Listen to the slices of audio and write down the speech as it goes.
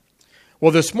Well,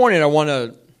 this morning I want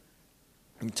to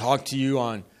talk to you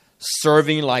on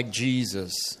serving like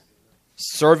Jesus.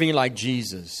 Serving like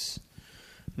Jesus.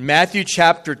 Matthew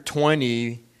chapter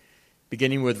 20,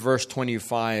 beginning with verse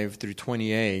 25 through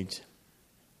 28.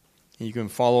 You can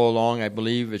follow along. I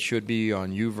believe it should be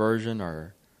on YouVersion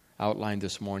or outline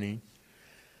this morning.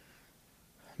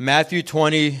 Matthew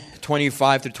 20,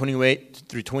 25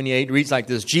 through 28 reads like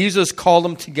this. Jesus called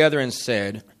them together and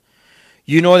said,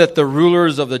 "You know that the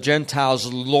rulers of the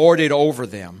Gentiles lord it over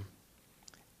them,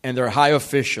 and their high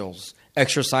officials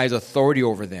exercise authority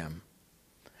over them.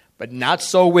 But not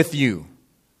so with you.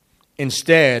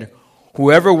 Instead,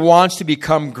 whoever wants to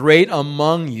become great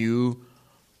among you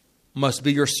must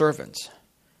be your servant.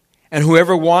 And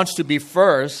whoever wants to be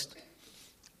first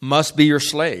must be your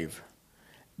slave.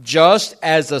 Just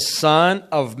as the Son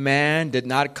of Man did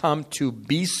not come to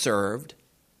be served,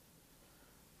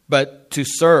 but to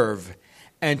serve,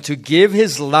 and to give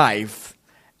his life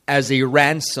as a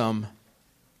ransom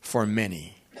for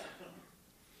many."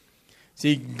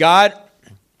 See, God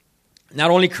not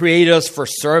only created us for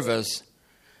service,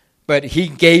 but he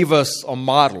gave us a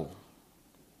model.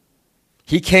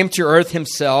 He came to earth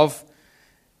himself,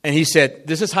 and he said,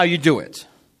 this is how you do it.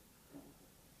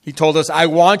 He told us, I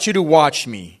want you to watch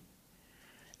me.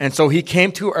 And so he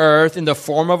came to earth in the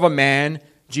form of a man,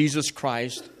 Jesus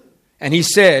Christ, and he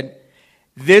said,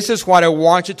 this is what I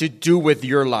want you to do with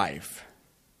your life.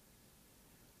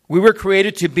 We were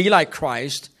created to be like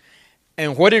Christ.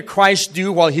 And what did Christ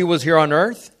do while he was here on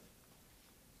earth?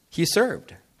 He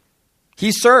served.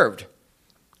 He served.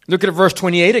 Look at verse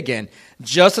 28 again.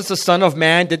 Just as the Son of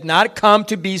Man did not come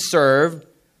to be served,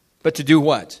 but to do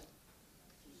what?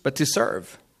 But to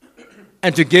serve.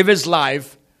 And to give his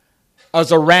life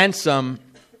as a ransom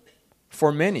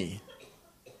for many.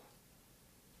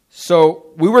 So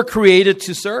we were created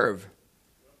to serve.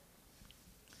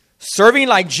 Serving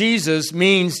like Jesus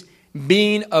means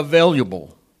being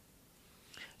available.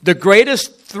 The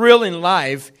greatest thrill in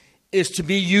life is to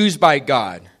be used by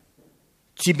God,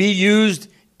 to be used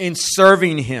in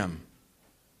serving him.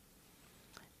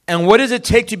 And what does it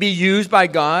take to be used by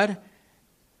God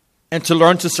and to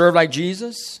learn to serve like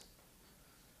Jesus?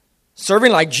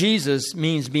 Serving like Jesus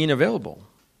means being available.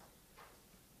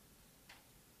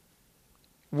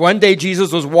 One day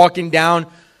Jesus was walking down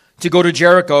to go to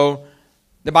Jericho.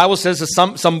 The Bible says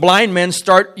that some blind men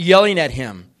start yelling at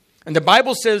him. And the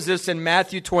Bible says this in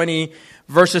Matthew 20,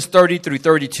 verses 30 through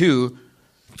 32.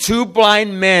 Two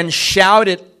blind men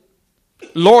shouted,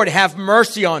 "Lord, have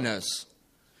mercy on us."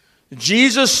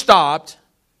 Jesus stopped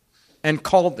and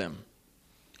called them.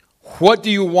 "What do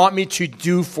you want me to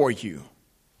do for you?"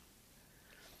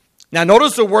 Now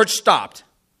notice the word stopped.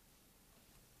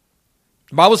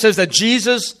 The Bible says that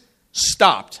Jesus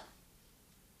stopped.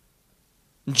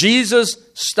 Jesus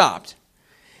stopped.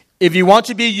 If you want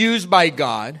to be used by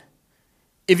God,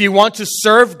 if you want to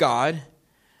serve God,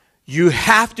 you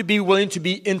have to be willing to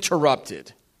be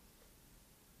interrupted.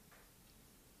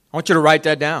 I want you to write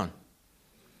that down.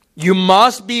 You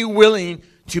must be willing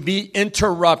to be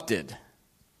interrupted.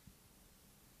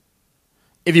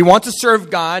 If you want to serve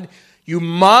God, you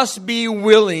must be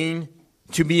willing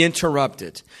to be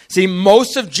interrupted. See,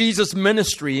 most of Jesus'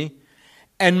 ministry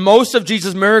and most of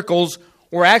Jesus' miracles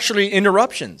were actually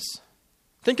interruptions.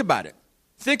 Think about it.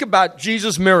 Think about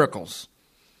Jesus' miracles.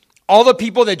 All the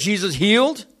people that Jesus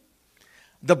healed,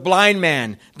 the blind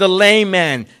man, the lame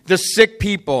man, the sick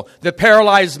people, the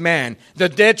paralyzed man, the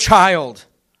dead child,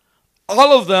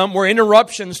 all of them were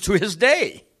interruptions to his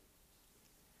day.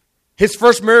 His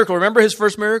first miracle, remember his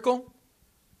first miracle?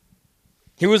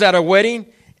 He was at a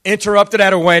wedding, interrupted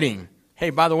at a wedding. Hey,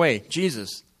 by the way,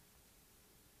 Jesus.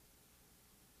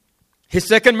 His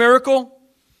second miracle,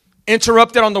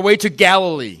 interrupted on the way to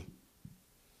Galilee.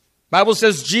 Bible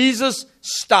says Jesus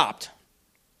stopped.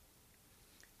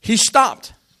 He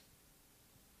stopped.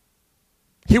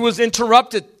 He was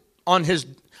interrupted on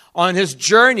his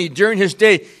journey during his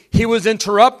day. He was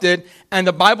interrupted, and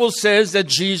the Bible says that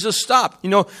Jesus stopped.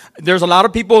 You know, there's a lot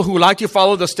of people who like to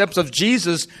follow the steps of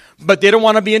Jesus, but they don't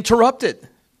want to be interrupted.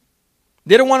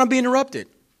 They don't want to be interrupted.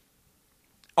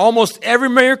 Almost every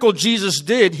miracle Jesus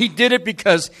did, he did it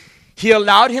because he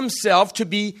allowed himself to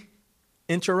be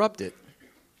interrupted.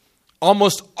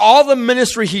 Almost all the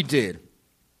ministry he did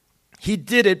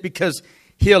it because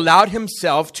he allowed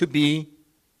himself to be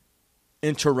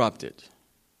interrupted.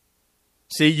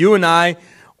 See, you and I,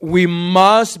 we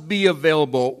must be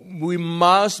available. We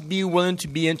must be willing to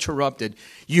be interrupted.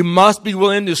 You must be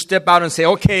willing to step out and say,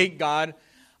 okay, God,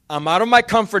 I'm out of my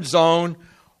comfort zone.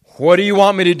 What do you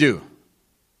want me to do?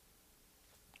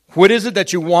 What is it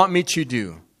that you want me to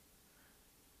do?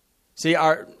 See,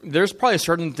 there's probably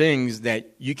certain things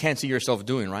that you can't see yourself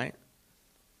doing, right?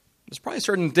 There's probably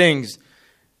certain things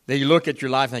that you look at your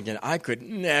life thinking, I could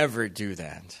never do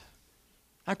that.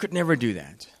 I could never do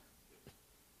that.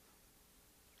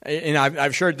 And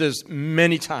I've shared this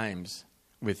many times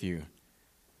with you.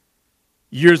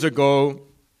 Years ago,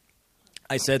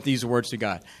 I said these words to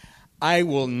God. I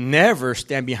will never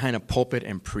stand behind a pulpit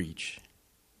and preach.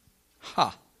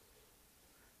 Ha!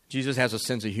 Jesus has a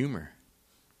sense of humor.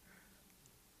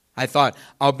 I thought,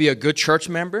 I'll be a good church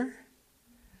member.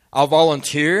 I'll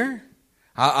volunteer.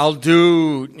 I'll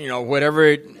do,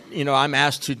 whatever, I'm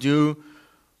asked to do.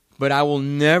 But I will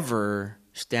never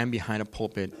stand behind a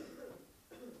pulpit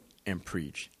and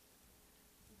preach.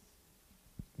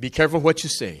 Be careful what you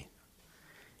say.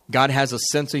 God has a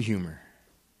sense of humor.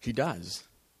 He does.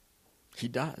 He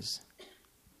does.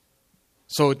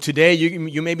 So today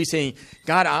you may be saying,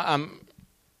 God,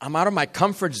 I'm out of my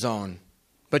comfort zone.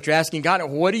 But you're asking God,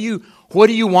 what do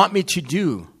you want me to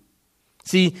do?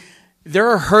 See, there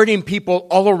are hurting people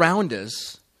all around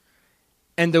us,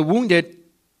 and the wounded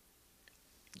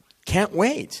can't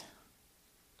wait.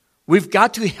 We've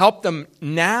got to help them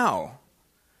now.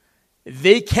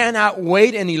 They cannot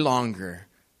wait any longer.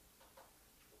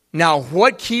 Now,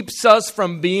 what keeps us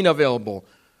from being available?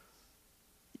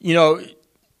 You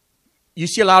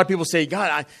see a lot of people say,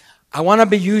 God, I want to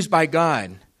be used by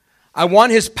God. I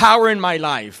want His power in my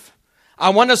life. I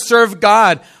want to serve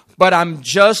God, but I'm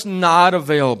just not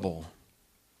available.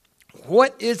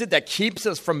 What is it that keeps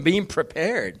us from being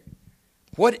prepared?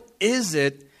 What is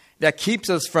it that keeps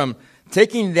us from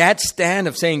taking that stand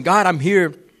of saying, God, I'm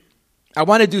here. I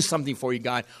want to do something for you,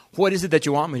 God. What is it that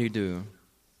you want me to do?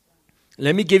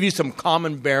 Let me give you some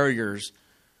common barriers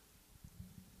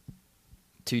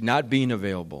to not being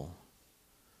available.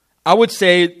 I would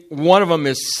say one of them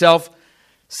is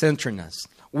self-centeredness.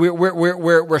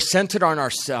 We're centered on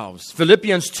ourselves.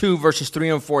 Philippians 2 verses 3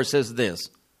 and 4 says this.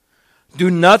 Do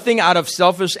nothing out of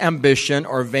selfish ambition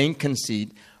or vain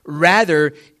conceit.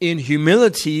 Rather, in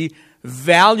humility,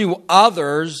 value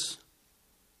others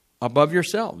above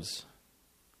yourselves.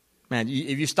 Man,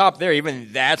 if you stop there, even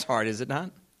that's hard, is it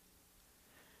not?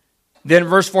 Then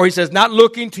verse 4, he says, not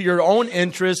looking to your own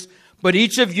interest, but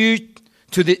each of you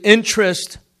to the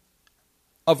interest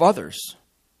of others.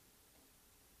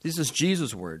 This is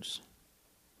Jesus' words.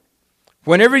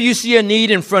 Whenever you see a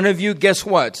need in front of you, guess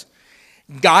what?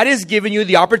 God has given you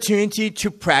the opportunity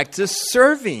to practice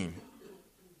serving.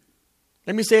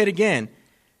 Let me say it again.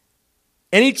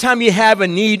 Anytime you have a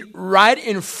need right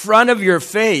in front of your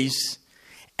face,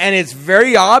 and it's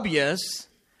very obvious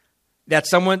that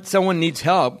someone needs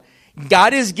help,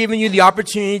 God has given you the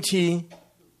opportunity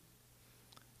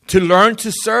to learn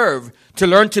to serve, to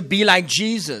learn to be like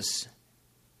Jesus.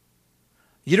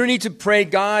 You don't need to pray,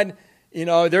 God,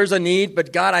 there's a need,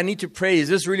 but God, I need to pray. Is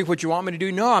this really what you want me to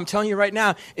do? No, I'm telling you right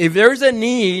now, if there's a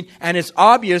need and it's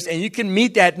obvious and you can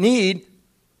meet that need,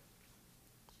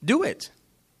 do it.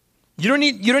 You don't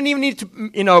even need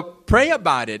to, pray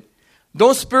about it.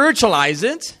 Don't spiritualize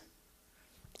it.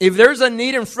 If there's a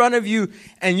need in front of you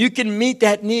and you can meet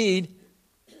that need,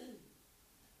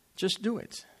 just do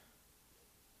it.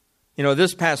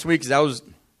 This past week,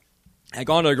 I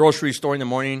gone to the grocery store in the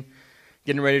morning,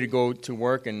 getting ready to go to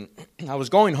work, and I was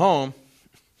going home.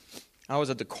 I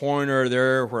was at the corner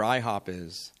there where IHOP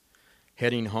is,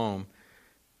 heading home.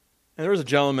 And there was a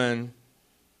gentleman,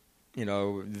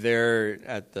 there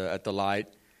at the light,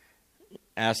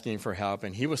 asking for help,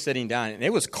 and he was sitting down, and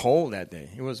it was cold that day.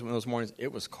 It was one of those mornings,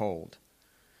 it was cold.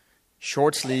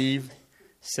 Short sleeve,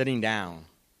 sitting down.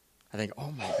 I think, oh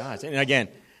my gosh. And again,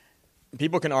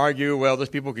 people can argue, well, those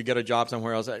people could get a job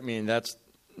somewhere else. I mean, that's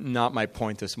not my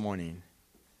point this morning.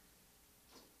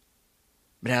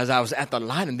 But as I was at the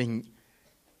light, I'm thinking,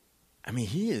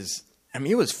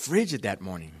 it was frigid that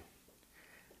morning.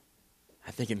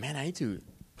 I'm thinking, man, I need to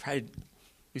try to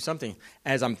do something.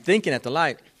 As I'm thinking at the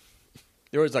light,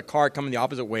 there was a car coming the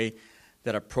opposite way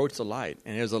that approached the light.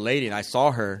 And there was a lady, and I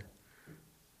saw her.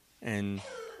 And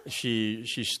she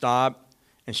stopped,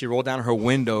 and she rolled down her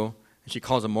window, and she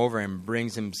calls him over and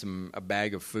brings him a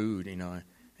bag of food, And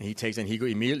he takes it, and he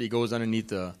immediately goes underneath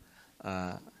the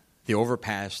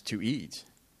overpass to eat.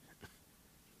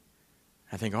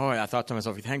 I thought to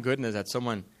myself, thank goodness that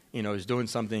someone, is doing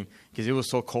something, because it was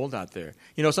so cold out there.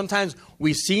 Sometimes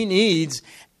we see needs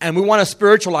and we want to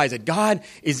spiritualize it. God,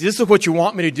 is this what you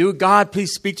want me to do? God,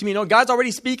 please speak to me. No, God's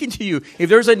already speaking to you. If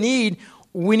there's a need,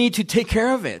 we need to take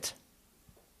care of it.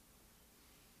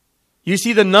 You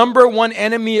see, the number one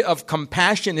enemy of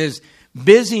compassion is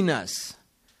busyness.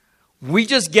 We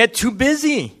just get too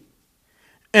busy.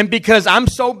 And because I'm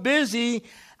so busy,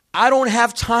 I don't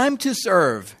have time to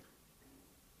serve.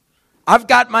 I've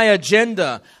got my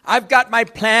agenda. I've got my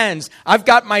plans. I've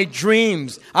got my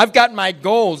dreams. I've got my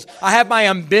goals. I have my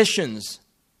ambitions.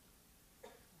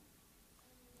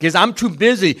 Because I'm too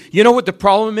busy. You know what the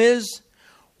problem is?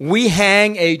 We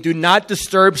hang a do not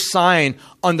disturb sign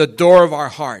on the door of our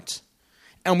heart.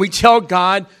 And we tell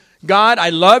God, God, I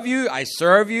love you. I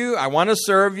serve you. I want to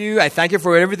serve you. I thank you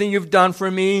for everything you've done for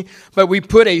me. But we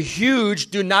put a huge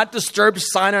do not disturb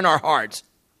sign on our heart.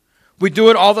 We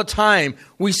do it all the time.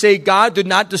 We say, God, do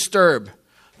not disturb.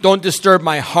 Don't disturb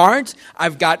my heart.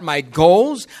 I've got my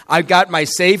goals. I've got my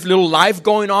safe little life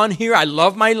going on here. I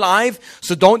love my life.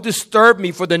 So don't disturb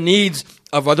me for the needs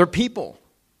of other people.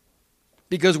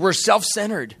 Because we're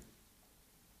self-centered.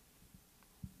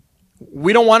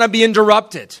 We don't want to be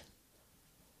interrupted.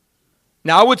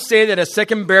 Now, I would say that a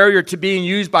second barrier to being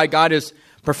used by God is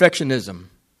perfectionism.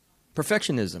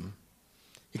 Perfectionism.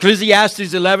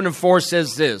 Ecclesiastes 11:4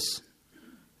 says this.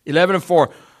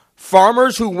 11:4.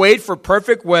 Farmers who wait for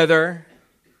perfect weather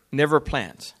never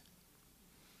plant.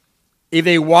 If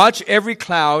they watch every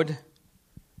cloud,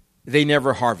 they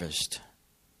never harvest.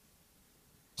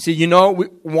 See,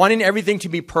 wanting everything to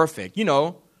be perfect,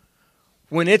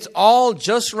 when it's all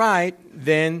just right,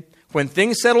 then when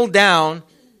things settle down,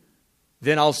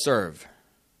 then I'll serve.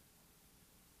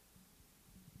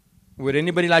 Would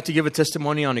anybody like to give a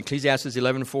testimony on Ecclesiastes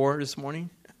 11:4 this morning?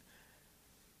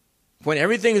 When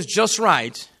everything is just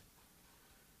right,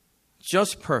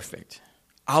 just perfect,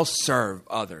 I'll serve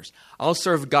others. I'll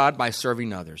serve God by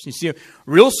serving others. You see,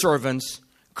 real servants,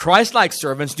 Christ-like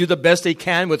servants, do the best they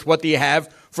can with what they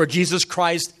have for Jesus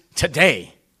Christ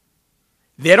today.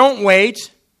 They don't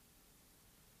wait.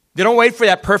 They don't wait for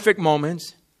that perfect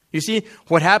moment. You see,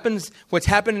 what's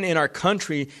happening in our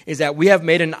country is that we have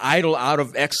made an idol out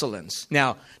of excellence.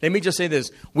 Now, let me just say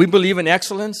this. We believe in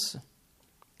excellence.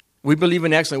 We believe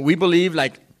in excellence. We believe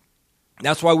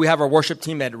that's why we have our worship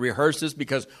team that rehearses,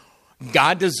 because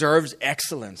God deserves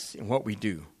excellence in what we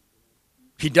do.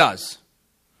 He does.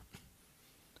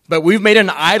 But we've made an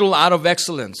idol out of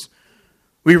excellence.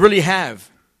 We really have.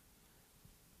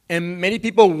 And many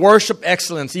people worship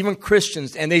excellence, even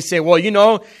Christians, and they say, well,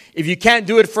 if you can't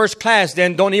do it first class,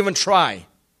 then don't even try.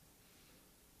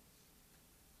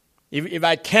 If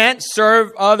I can't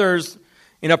serve others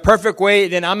in a perfect way,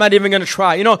 then I'm not even going to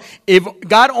try. If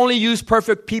God only used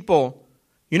perfect people,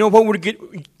 what would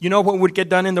get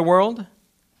done in the world?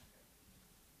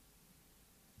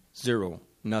 Zero,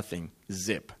 nothing,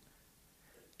 zip.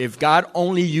 If God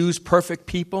only used perfect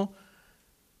people,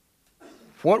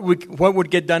 what would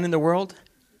get done in the world?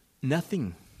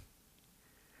 Nothing.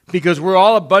 Because we're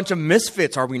all a bunch of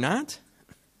misfits, are we not?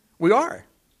 We are.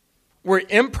 We're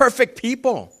imperfect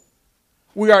people.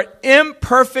 We are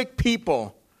imperfect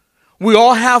people. We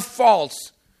all have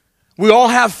faults. We all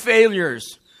have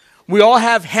failures. We all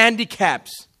have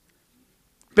handicaps.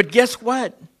 But guess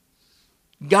what?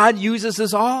 God uses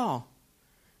us all.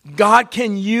 God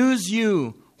can use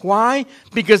you. Why?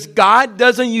 Because God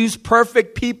doesn't use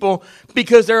perfect people,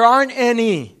 because there aren't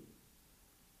any.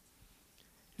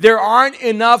 There aren't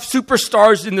enough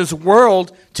superstars in this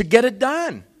world to get it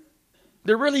done.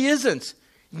 There really isn't.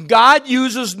 God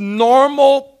uses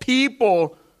normal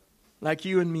people like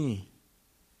you and me.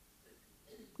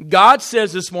 God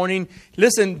says this morning,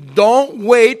 listen, don't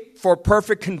wait for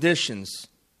perfect conditions.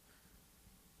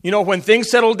 When things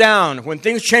settle down, when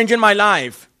things change in my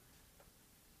life,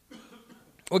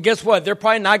 well, guess what? They're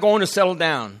probably not going to settle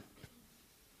down.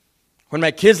 When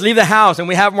my kids leave the house and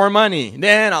we have more money,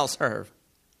 then I'll serve.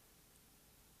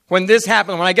 When this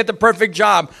happens, when I get the perfect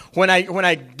job, when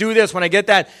I do this, when I get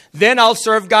that, then I'll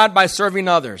serve God by serving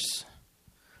others.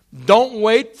 Don't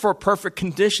wait for perfect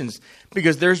conditions,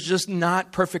 because there's just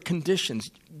not perfect conditions.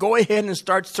 Go ahead and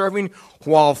start serving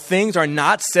while things are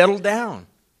not settled down.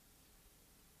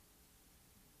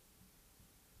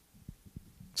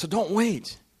 So don't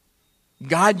wait.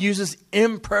 God uses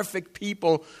imperfect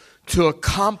people to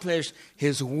accomplish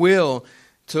His will,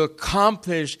 to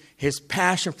accomplish His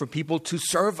passion for people to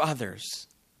serve others.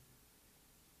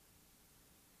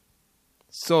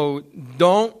 So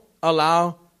don't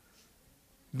allow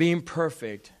being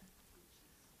perfect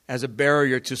as a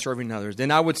barrier to serving others.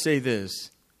 Then I would say this.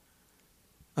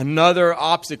 Another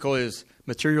obstacle is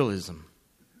materialism.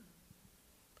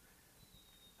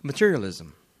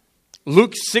 Materialism.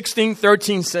 Luke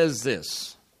 16:13 says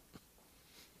this.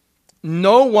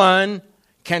 No one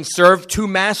can serve two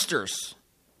masters.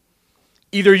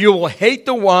 Either you will hate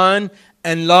the one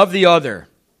and love the other,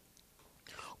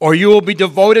 or you will be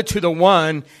devoted to the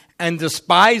one and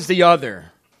despise the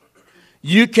other.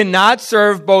 You cannot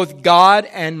serve both God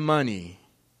and money.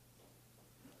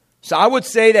 So I would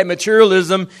say that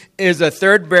materialism is a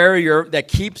third barrier that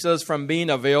keeps us from being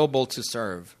available to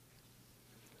serve.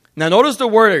 Now notice the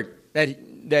word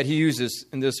that he uses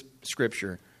in this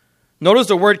scripture. Notice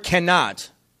the word cannot.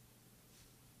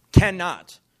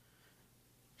 Cannot.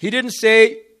 He didn't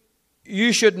say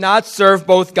you should not serve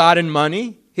both God and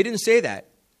money. He didn't say that.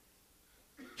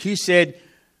 He said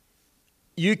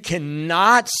you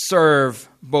cannot serve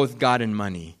both God and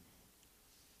money.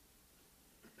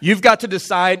 You've got to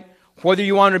decide whether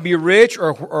you want to be rich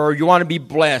or you want to be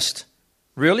blessed.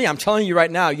 Really? I'm telling you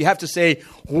right now, you have to say,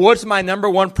 what's my number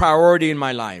one priority in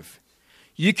my life?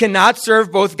 You cannot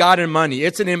serve both God and money.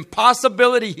 It's an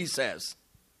impossibility, he says.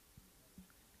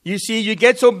 You see, you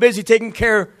get so busy taking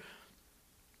care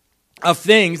of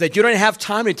things that you don't have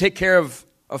time to take care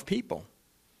of people.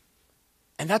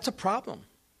 And that's a problem.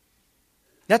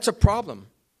 That's a problem.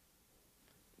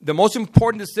 The most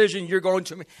important decision you're going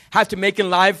to have to make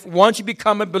in life once you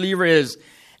become a believer is,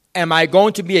 am I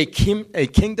going to be a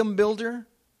kingdom builder?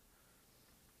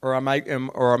 Or am I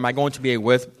going to be a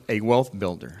wealth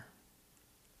builder?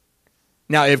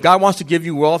 Now, if God wants to give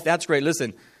you wealth, that's great.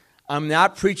 Listen, I'm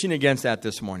not preaching against that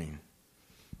this morning.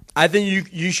 I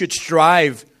think you should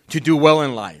strive to do well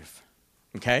in life.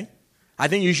 Okay? I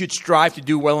think you should strive to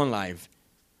do well in life.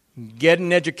 Get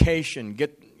an education.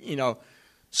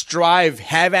 Strive.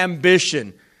 Have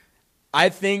ambition. I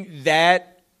think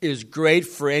that is great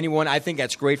for anyone. I think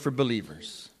that's great for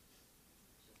believers.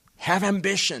 Have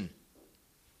ambition.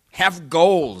 Have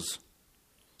goals.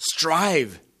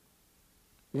 Strive.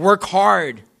 Work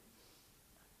hard.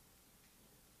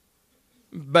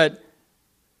 But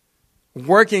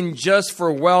working just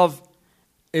for wealth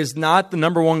is not the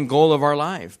number one goal of our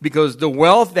life. Because the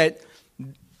wealth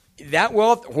that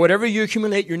wealth, whatever you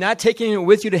accumulate, you're not taking it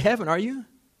with you to heaven, are you?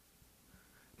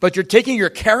 But you're taking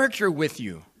your character with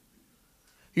you.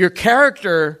 Your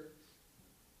character,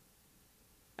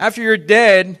 after you're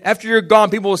dead, after you're gone,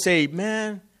 people will say,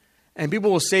 man, and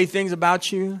people will say things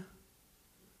about you.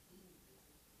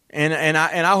 And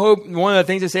I hope one of the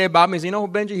things they say about me is,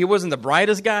 Benji, he wasn't the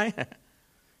brightest guy.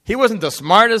 He wasn't the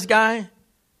smartest guy.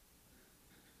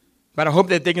 But I hope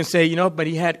that they can say, but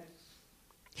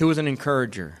he was an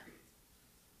encourager.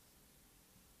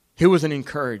 He was an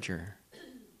encourager.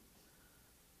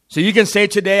 So you can say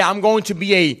today, I'm going to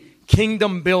be a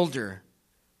kingdom builder.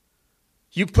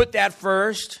 You put that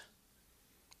first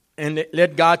and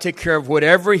let God take care of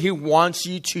whatever he wants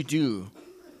you to do.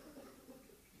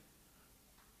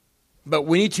 But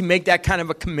we need to make that kind of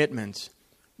a commitment.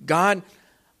 God,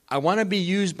 I want to be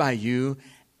used by you,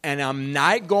 and I'm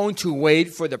not going to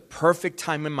wait for the perfect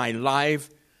time in my life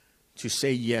to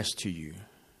say yes to you.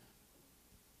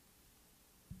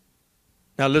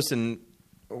 Now listen,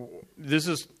 this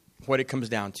is what it comes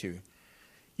down to.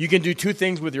 You can do two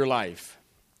things with your life.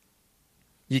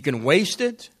 You can waste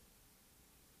it,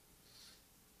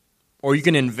 or you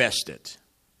can invest it.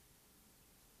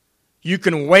 You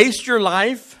can waste your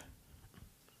life,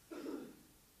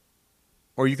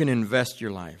 or you can invest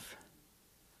your life.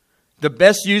 The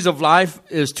best use of life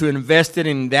is to invest it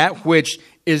in that which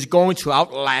is going to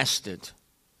outlast it.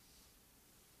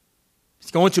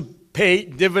 It's going to pay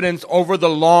dividends over the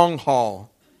long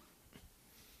haul.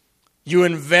 You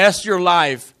invest your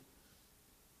life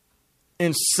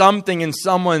in something, in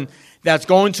someone that's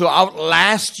going to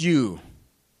outlast you.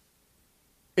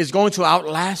 It's going to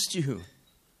outlast you.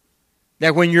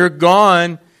 That when you're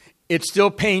gone, it's still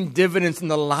paying dividends in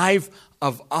the life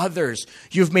of others.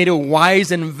 You've made a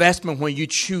wise investment when you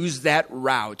choose that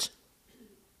route.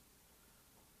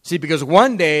 See, because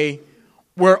one day,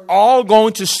 we're all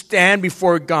going to stand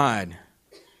before God.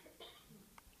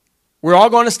 We're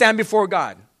all going to stand before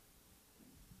God.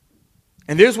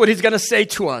 And this is what he's going to say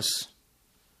to us.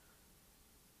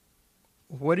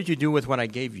 What did you do with what I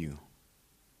gave you?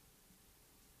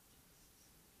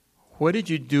 What did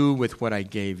you do with what I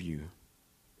gave you?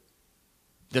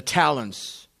 The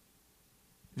talents,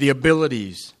 the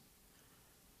abilities,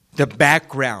 the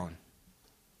background,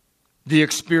 the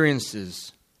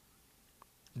experiences,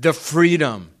 the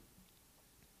freedom,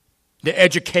 the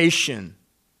education,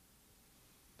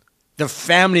 the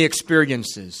family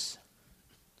experiences.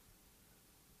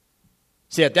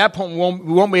 See, at that point,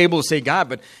 we won't be able to say, God,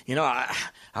 but, I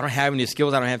don't have any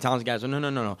skills. I don't have talents, guys.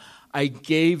 No. I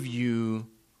gave you,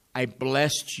 I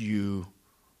blessed you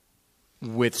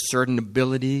with certain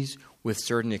abilities, with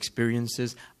certain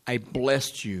experiences. I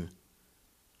blessed you.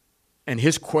 And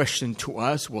his question to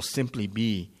us will simply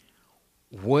be,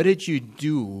 what did you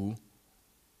do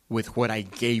with what I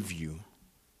gave you?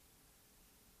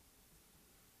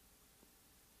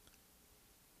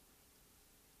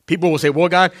 People will say, well,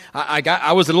 God,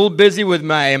 I was a little busy with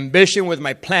my ambition, with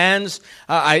my plans.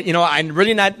 I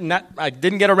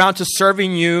didn't get around to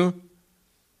serving you.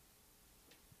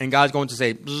 And God's going to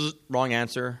say, wrong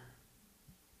answer.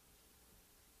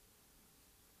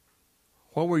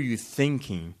 What were you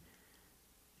thinking?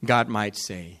 God might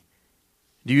say.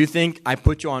 Do you think I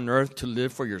put you on earth to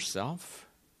live for yourself?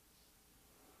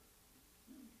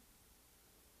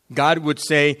 God would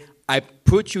say, I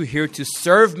put you here to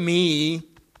serve me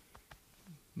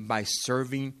by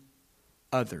serving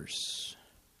others.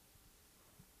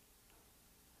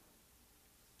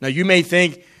 Now you may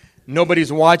think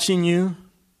nobody's watching you.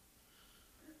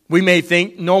 We may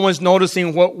think no one's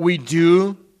noticing what we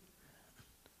do.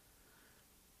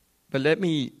 But let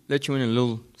me let you in a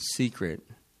little secret,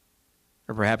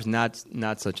 or perhaps not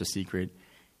such a secret.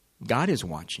 God is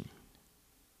watching.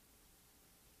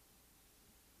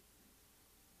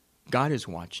 God is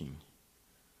watching.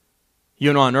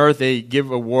 You know, on earth, they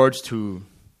give awards to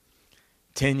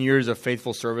 10 years of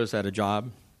faithful service at a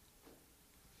job.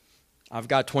 I've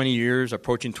got 20 years,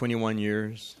 approaching 21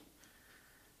 years.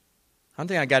 I don't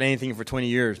think I got anything for 20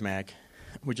 years, Mac.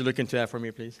 Would you look into that for me,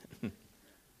 please? I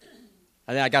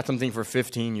think I got something for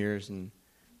 15 years and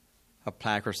a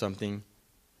plaque or something.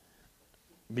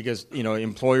 Because, you know,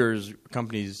 employers,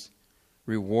 companies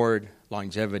reward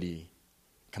longevity,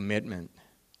 commitment.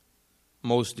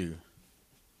 Most do.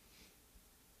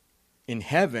 In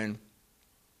heaven,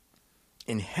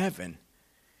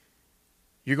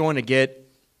 you're going to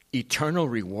get eternal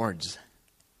rewards.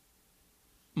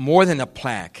 More than a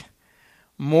plaque.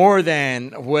 More than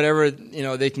whatever, you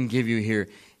know, they can give you here.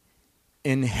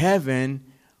 In heaven,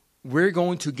 we're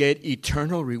going to get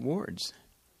eternal rewards.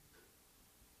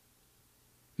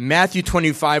 Matthew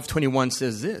 25:21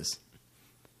 says this.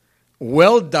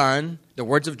 Well done, the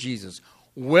words of Jesus.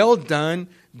 Well done,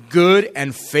 good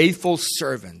and faithful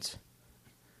servant.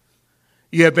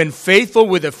 You have been faithful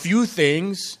with a few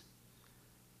things.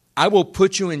 I will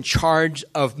put you in charge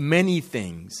of many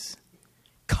things.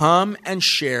 Come and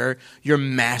share your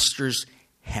master's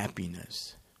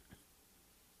happiness.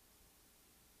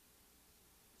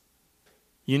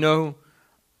 You know,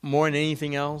 more than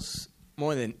anything else,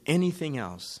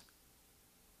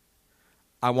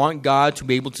 I want God to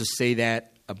be able to say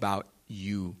that about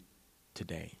you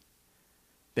today.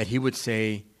 That he would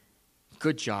say,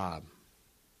 good job.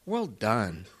 Well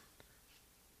done.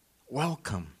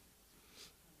 Welcome.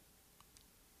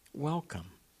 Welcome.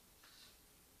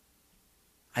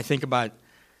 I think about,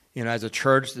 you know, as a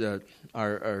church,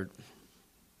 our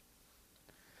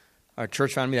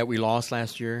church family that we lost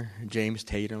last year, James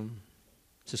Tatum,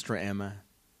 Sister Emma,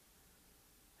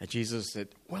 that Jesus said,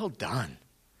 well done.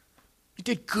 You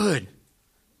did good.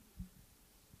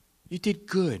 You did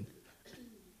good.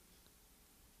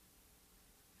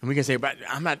 And we can say, but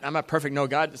I'm not perfect. No,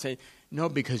 God say, no,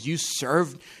 because you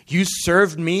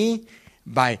served me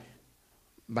by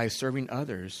serving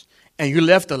others. And you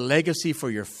left a legacy for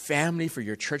your family, for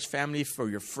your church family, for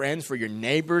your friends, for your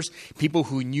neighbors, people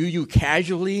who knew you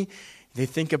casually. They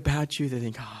think about you. They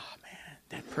think, oh, man,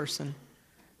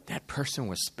 that person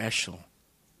was special.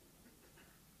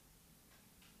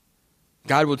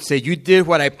 God would say, you did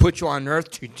what I put you on earth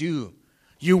to do.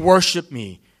 You worshiped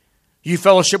me. You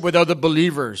fellowship with other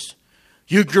believers.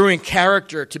 You grew in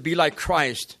character to be like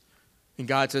Christ. And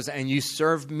God says, and you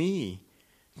served me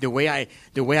the way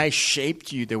I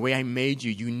shaped you, the way I made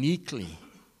you uniquely.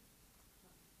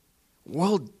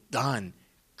 Well done.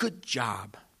 Good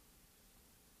job.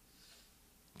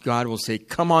 God will say,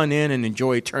 come on in and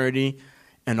enjoy eternity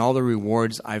and all the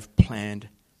rewards I've planned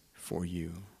for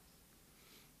you.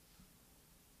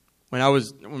 When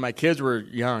my kids were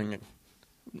young,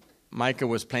 Micah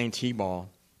was playing t-ball.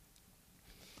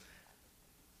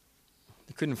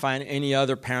 They couldn't find any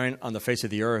other parent on the face of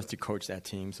the earth to coach that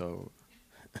team. So,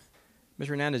 Mr.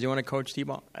 Hernandez, you want to coach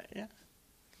t-ball? Yeah.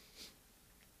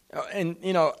 And,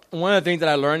 you know, one of the things that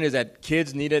I learned is that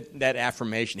kids needed that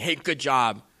affirmation. Hey, good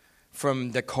job,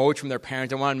 from the coach, from their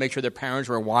parents. They wanted to make sure their parents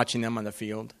were watching them on the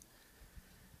field.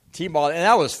 T-ball, and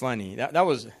that was funny. That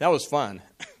was fun.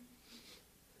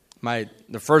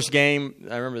 The first game,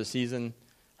 I remember the season,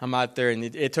 I'm out there, and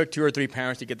it took 2 or 3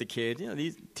 parents to get the kids. You know,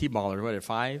 these T-ballers, what, at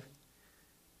 5?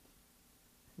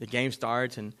 The game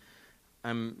starts, and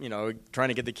I'm, you know, trying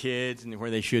to get the kids and where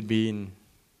they should be, and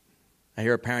I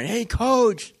hear a parent, hey,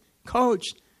 coach,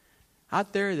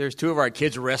 out there's 2 of our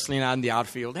kids wrestling out in the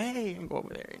outfield. Hey, go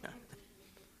over there, you know.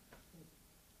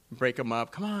 Break them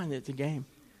up. Come on, it's a game.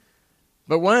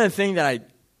 But one of the things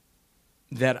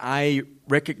that I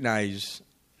recognized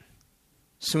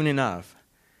soon enough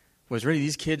was really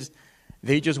these kids,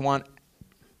 they just want,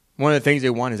 one of the things they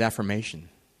want is affirmation.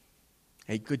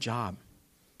 hey, good job.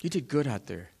 You did good out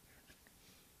there.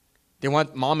 They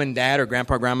want mom and dad or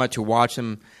grandpa, grandma to watch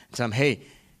them and tell them, hey,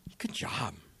 good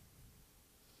job.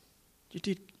 You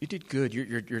did good.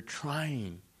 You're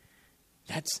trying.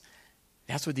 That's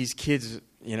what these kids,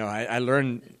 I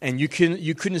learned, and you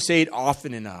couldn't say it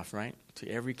often enough, right? To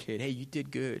every kid, hey, you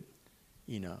did good.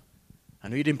 I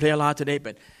know you didn't play a lot today,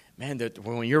 but man,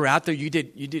 when you're out there, you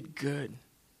did good.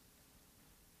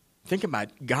 Think about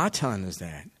God telling us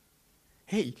that.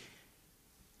 Hey,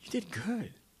 you did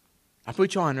good. I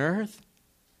put you on earth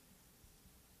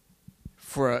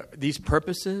for these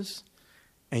purposes,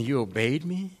 and you obeyed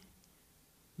me.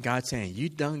 God saying, you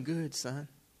done good, son.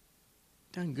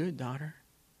 Done good, daughter.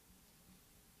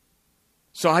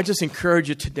 So I just encourage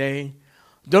you today,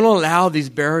 don't allow these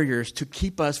barriers to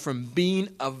keep us from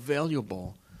being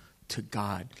available to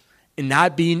God and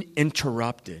not being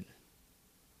interrupted.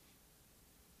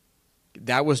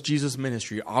 That was Jesus'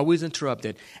 ministry, always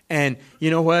interrupted. And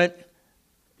you know what?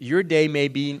 Your day may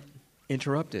be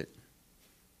interrupted.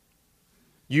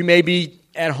 You may be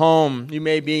at home. You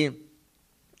may be,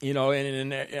 in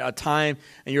a time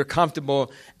and you're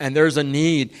comfortable and there's a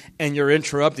need and you're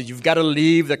interrupted. You've got to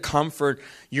leave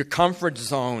your comfort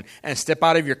zone and step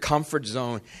out of your comfort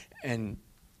zone and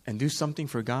do something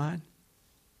for God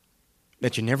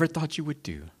that you never thought you would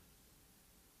do.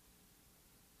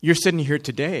 You're sitting here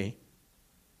today.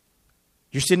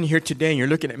 You're sitting here today and you're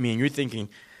looking at me and you're thinking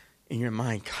in your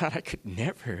mind, God, I could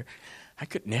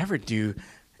never do.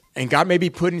 And God may be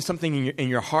putting something in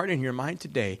your heart and your mind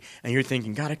today, and you're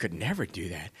thinking, God, I could never do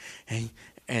that.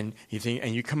 And you think,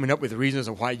 and you're coming up with reasons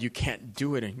of why you can't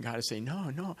do it, and God is saying,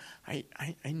 no, I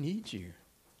need you.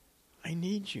 I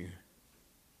need you.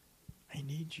 I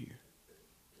need you.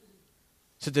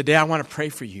 So today I want to pray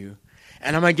for you.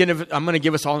 And I'm going to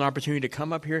give us all an opportunity to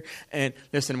come up here. And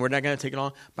listen, we're not going to take it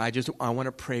long, but I want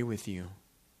to pray with you.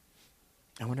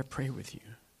 I want to pray with you.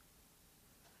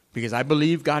 Because I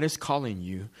believe God is calling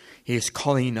you. He is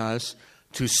calling us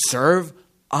to serve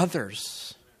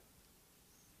others.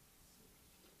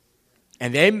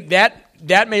 And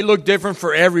that may look different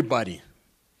for everybody.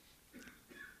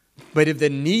 But if the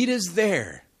need is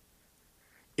there,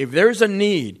 if there's a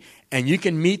need and you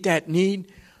can meet that need,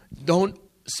 don't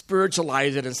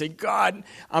spiritualize it and say, God,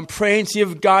 I'm praying, see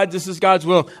if this is God's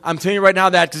will. I'm telling you right now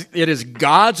that it is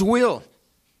God's will.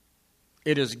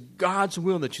 It is God's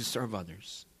will that you serve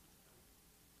others.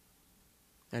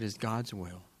 That is God's will.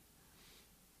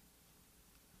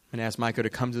 I'm going to ask Michael to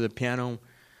come to the piano.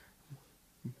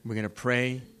 We're going to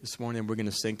pray this morning and we're going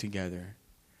to sing together.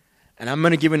 And I'm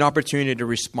going to give you an opportunity to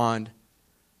respond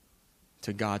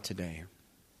to God today.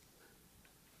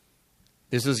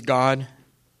 This is God's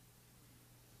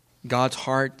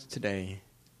heart today.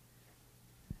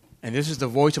 And this is the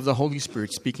voice of the Holy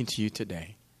Spirit speaking to you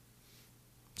today.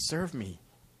 Serve me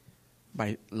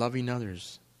by loving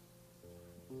others,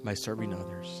 by serving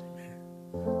others.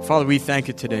 Amen. Father, we thank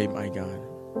you today, my God.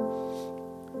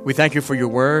 We thank you for your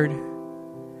word.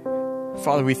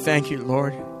 Father, we thank you,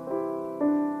 Lord,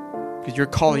 because you're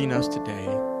calling us today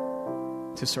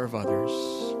to serve others.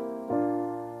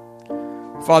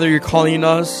 Father, you're calling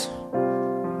us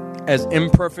as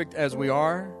imperfect as we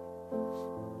are.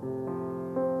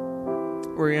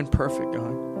 We're imperfect,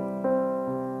 God.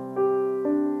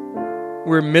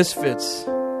 We're misfits.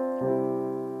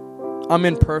 I'm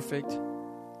imperfect.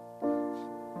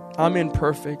 I'm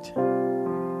imperfect.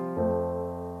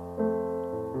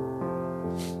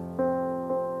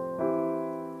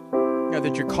 God,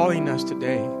 that you're calling us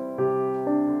today.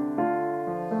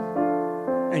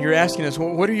 And you're asking us, well,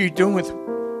 what are you doing with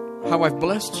how I've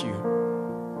blessed you?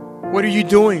 What are you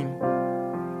doing?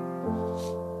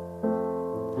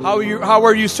 How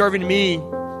are you serving me?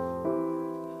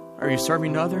 Are you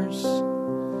serving others?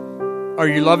 Are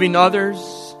you loving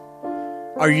others?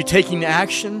 Are you taking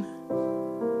action?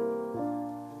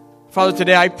 Father,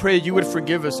 today I pray you would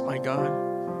forgive us, my God,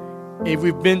 if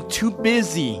we've been too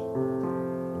busy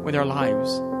with our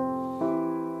lives.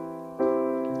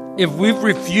 If we've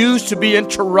refused to be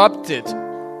interrupted.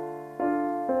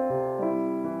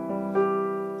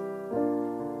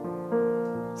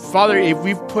 Father, if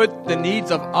we've put the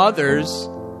needs of others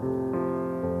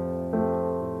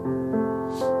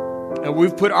and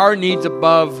we've put our needs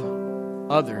above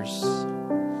others,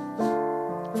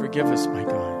 forgive us, my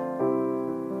God.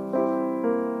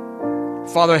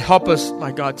 Father, help us,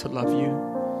 my God, to love you.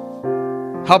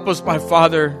 Help us, my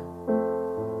Father,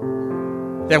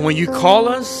 that when you call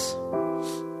us,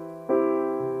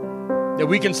 that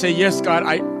we can say, yes, God,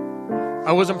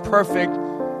 I wasn't perfect,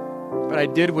 but I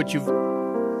did what you've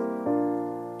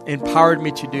empowered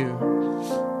me to do.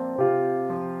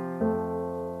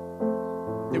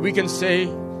 that we can say,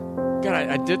 God,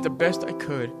 I did the best I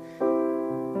could.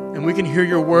 And we can hear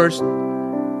your words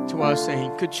to us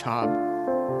saying, good job.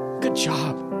 Good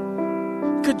job.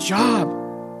 Good job.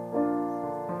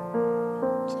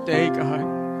 Today, God,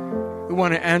 we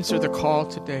want to answer the call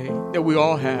today that we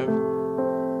all have.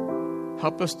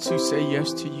 Help us to say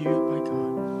yes to you, my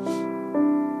God.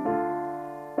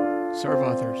 Serve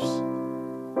others.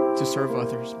 To serve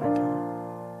others, my God.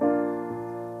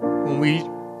 When we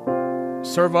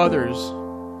serve others,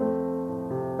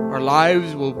 our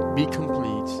lives will be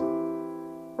complete.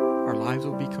 Our lives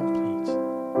will be complete.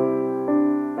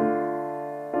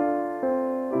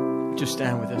 Just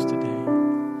stand with us today.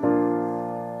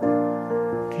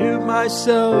 Give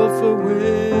myself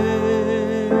away.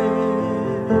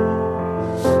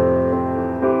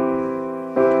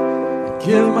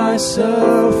 Give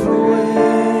myself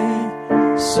away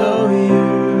so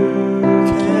you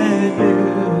can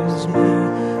use me.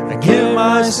 I give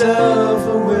myself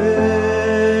away.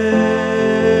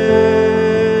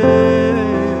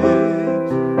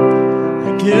 I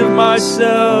give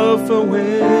myself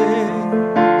away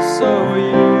so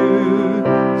you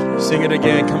can. Sing it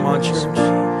again. Come on, church.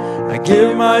 I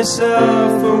give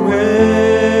myself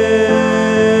away.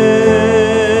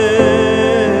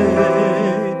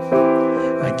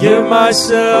 I give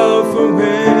myself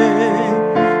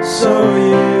away so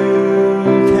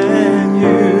you can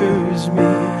use me.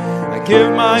 I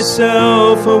give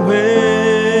myself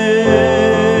away.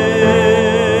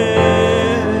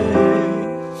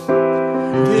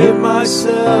 I give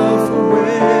myself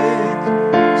away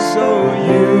so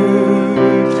you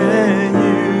can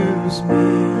use me.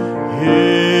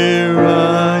 Here I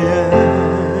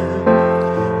am,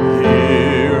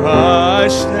 here I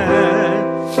stand.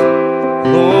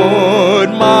 Lord,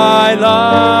 my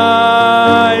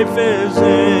life is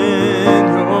in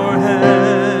your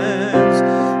hands.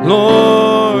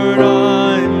 Lord,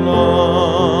 I'm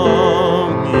longing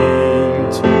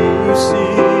to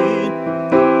see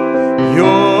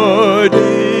your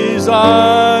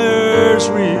desires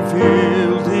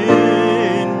revealed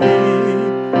in me.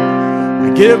 I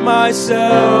give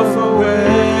myself away.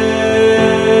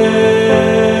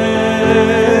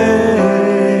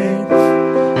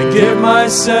 I give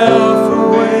myself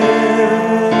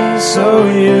away so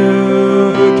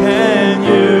you can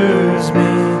use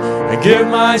me. I give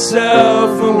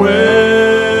myself away.